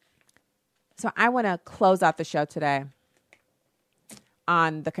 So I want to close out the show today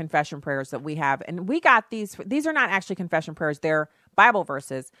on the confession prayers that we have. And we got these are not actually confession prayers, they're Bible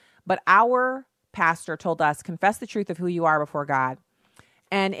verses. But our pastor told us, confess the truth of who you are before God.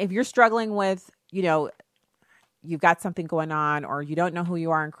 And if you're struggling with, you've got something going on, or you don't know who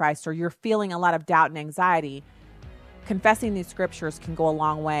you are in Christ, or you're feeling a lot of doubt and anxiety, confessing these scriptures can go a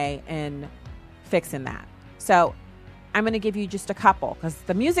long way in fixing that. So I'm going to give you just a couple because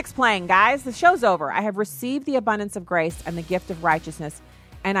the music's playing, guys. The show's over. I have received the abundance of grace and the gift of righteousness,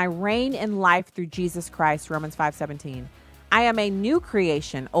 and I reign in life through Jesus Christ, Romans 5:17. I am a new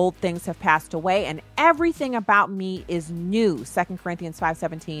creation. Old things have passed away, and everything about me is new, 2 Corinthians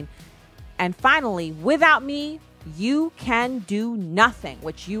 5:17. And finally, without me, you can do nothing,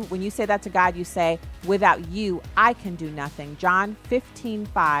 which when you say that to God, you say, without you, I can do nothing. John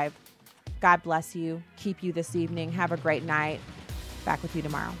 15:5. God bless you. Keep you this evening. Have a great night. Back with you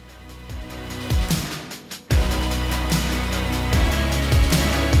tomorrow.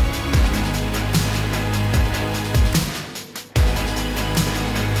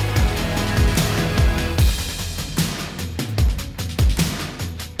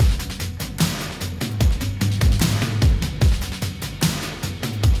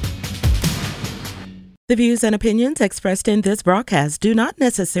 The views and opinions expressed in this broadcast do not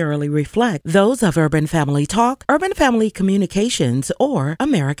necessarily reflect those of Urban Family Talk, Urban Family Communications, or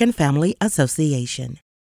American Family Association.